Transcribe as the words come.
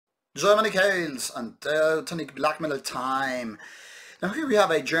Germanic Hails and Teutonic Black Metal time. Now here we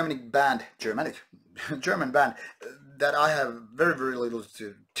have a Germanic band, German band that I have very little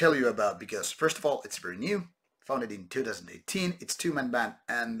to tell you about because first of all it's very new, founded in 2018. It's two-man band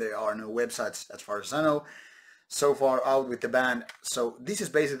and there are no websites as far as I know so far out with the band. So this is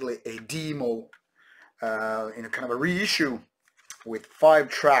basically a demo in a kind of a reissue with 5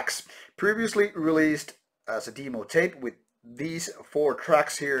 tracks previously released as a demo tape with these 4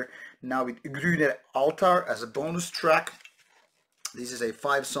 tracks here, now with Grüner Altar as a bonus track. This is a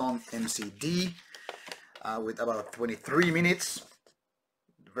 5-song MCD with about 23 minutes.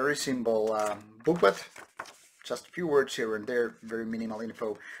 Very simple booklet, just a few words here and there, very minimal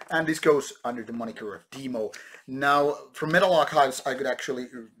info, and this goes under the moniker of demo. Now from Metal Archives I could actually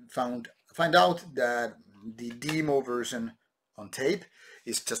find out that the demo version on tape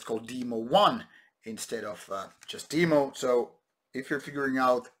is just called Demo 1 instead of just Demo. So if you're figuring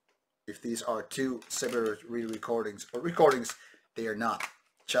out if these are 2 separate re-recordings or recordings, they are not.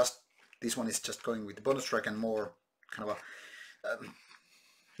 Just this one is just going with the bonus track and more kind of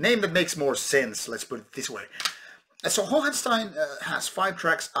a name that makes more sense, let's put it this way. So Hohenstein has 5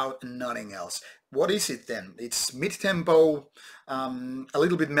 tracks out and nothing else. What is it then? It's mid-tempo, a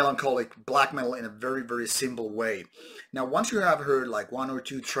little bit melancholic black metal in a very simple way. Now once you have heard like 1 or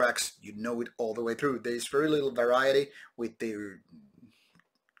 2 tracks, you know it all the way through. There's very little variety with the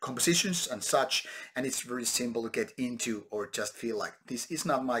compositions and such, and it's very simple to get into or just feel like this is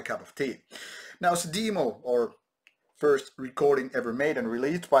not my cup of tea. Now as a demo or first recording ever made and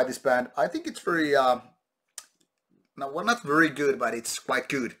released by this band, I think it's very well, not very good, but it's quite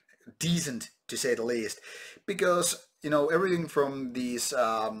good, decent to say the least, because you know everything from these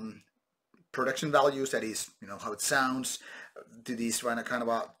production values, that is, you know, how it sounds, to these kind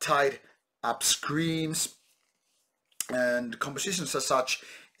of tied up screams and compositions as such,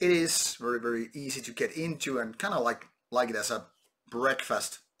 it is very easy to get into and kind of like it as a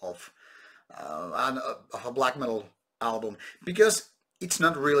breakfast of a black metal album, because it's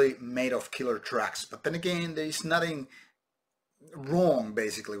not really made of killer tracks. But then again, there is nothing wrong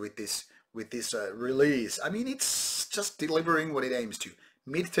basically with this release. I mean, it's just delivering what it aims to: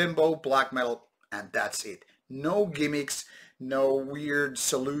 mid-tempo black metal, and that's it. No gimmicks, no weird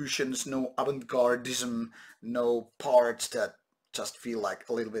solutions, no avant-gardism, no parts that just feel like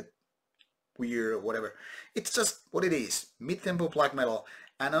a little bit weird or whatever. It's just what it is: mid-tempo black metal,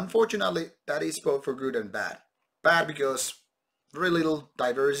 and unfortunately that is both for good and bad. Bad because very little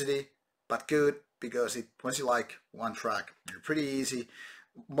diversity, but good because once you like one track, you're pretty easy,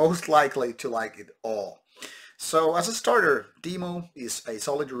 most likely to like it all. So as a starter, Demo is a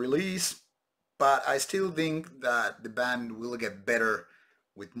solid release, but I still think that the band will get better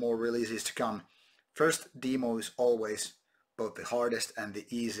with more releases to come. First, Demo is always both the hardest and the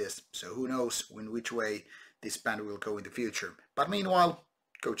easiest, so who knows in which way this band will go in the future. But meanwhile,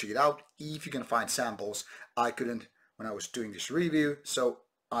 go check it out if you can find samples. I couldn't when I was doing this review, so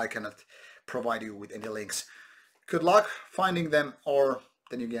I cannot provide you with any links. Good luck finding them, or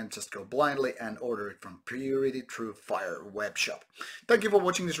then you can just go blindly and order it from Purity True Fire web shop. Thank you for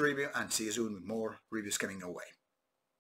watching this review, and see you soon with more reviews coming your way.